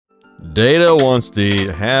Data wants to eat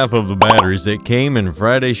half of the batteries that came in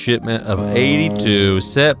Friday's shipment of 82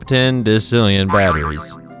 septendecillion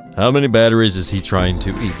batteries. How many batteries is he trying to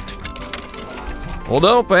eat? Well,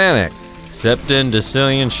 don't panic.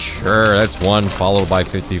 Septendecillion, sure, that's 1 followed by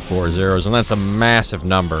 54 zeros, and that's a massive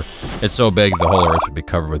number. It's so big the whole Earth would be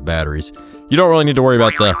covered with batteries. You don't really need to worry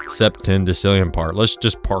about the septendecillion part. Let's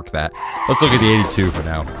just park that. Let's look at the 82 for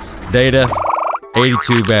now. Data,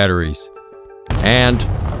 82 batteries. And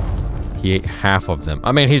he ate half of them.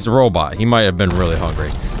 I mean, he's a robot. He might have been really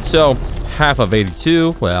hungry. So, half of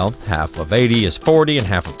 82, well, half of 80 is 40, and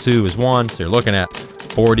half of 2 is 1, so you're looking at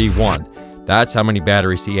 41. That's how many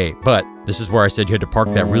batteries he ate. But this is where I said you had to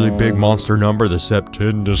park that really big monster number, the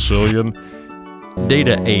septendecillion.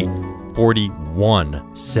 Data ate 41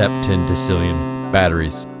 septendecillion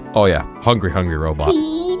batteries. Oh yeah, hungry robot.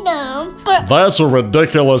 That's a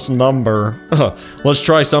ridiculous number. Let's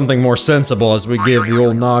try something more sensible as we give the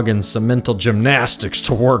old noggin some mental gymnastics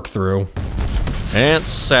to work through. Aunt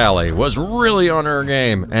Sally was really on her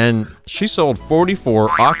game, and she sold 44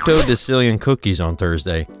 octodecillion cookies on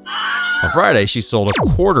Thursday. On Friday, she sold a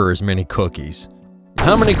quarter as many cookies.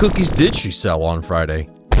 How many cookies did she sell on Friday?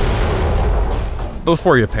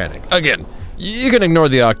 Before you panic, again, you can ignore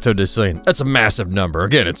the octodecillion. That's a massive number.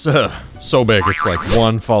 Again, it's so big, it's like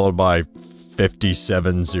 1 followed by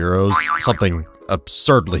 57 zeros. Something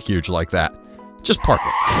absurdly huge like that. Just park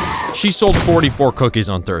it. She sold 44 cookies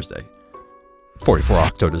on Thursday. 44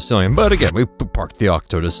 octodecillion, but again, we parked the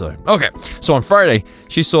octodecillion. Okay, so on Friday,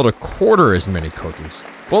 she sold a quarter as many cookies.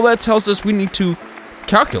 Well, that tells us we need to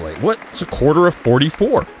calculate. What's a quarter of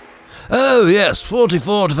 44? Oh, yes,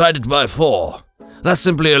 44 divided by 4. That's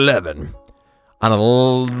simply 11.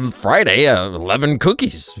 On a Friday, 11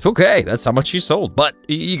 cookies. Okay, that's how much she sold. But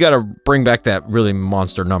you gotta bring back that really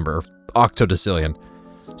monster number, octodecillion.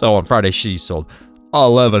 So on Friday, she sold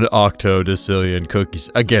 11 octodecillion cookies.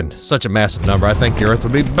 Again, such a massive number, I think the Earth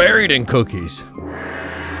would be buried in cookies.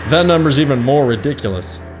 That number's even more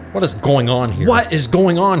ridiculous. What is going on here? What is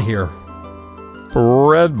going on here?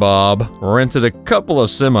 Red Bob rented a couple of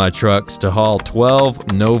semi-trucks to haul 12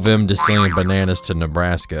 novemdecillion bananas to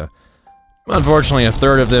Nebraska. Unfortunately, a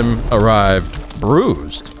third of them arrived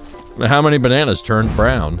bruised. How many bananas turned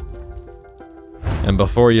brown? And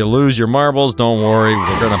before you lose your marbles, don't worry,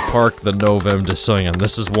 we're gonna park the novemdecillion.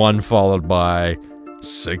 This is 1 followed by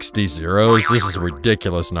 60 zeros. This is a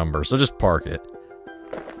ridiculous number, so just park it.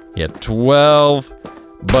 You had 12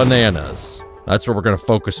 bananas. That's what we're gonna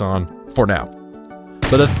focus on for now.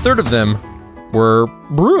 But a third of them were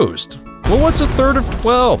bruised. Well, what's a third of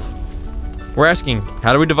 12? We're asking,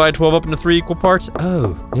 how do we divide 12 up into 3 equal parts?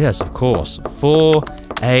 Oh, yes, of course. 4,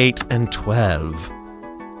 8, and 12.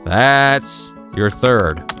 That's your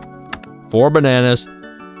third. 4 bananas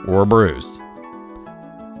were bruised.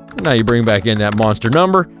 Now you bring back in that monster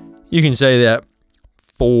number, you can say that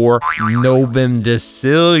 4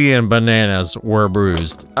 novemdecillion bananas were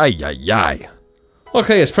bruised. Ay, ay, ay.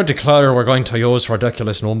 Okay, it's pretty clear we're going to use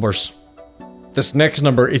ridiculous numbers. This next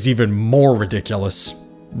number is even more ridiculous.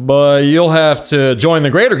 But you'll have to join the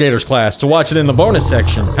Greater Gators class to watch it in the bonus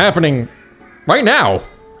section, happening right now.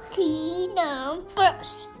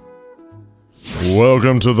 Keenumbers.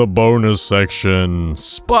 Welcome to the bonus section.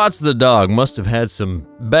 Spots the dog must have had some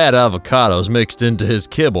bad avocados mixed into his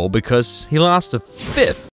kibble because he lost a 5th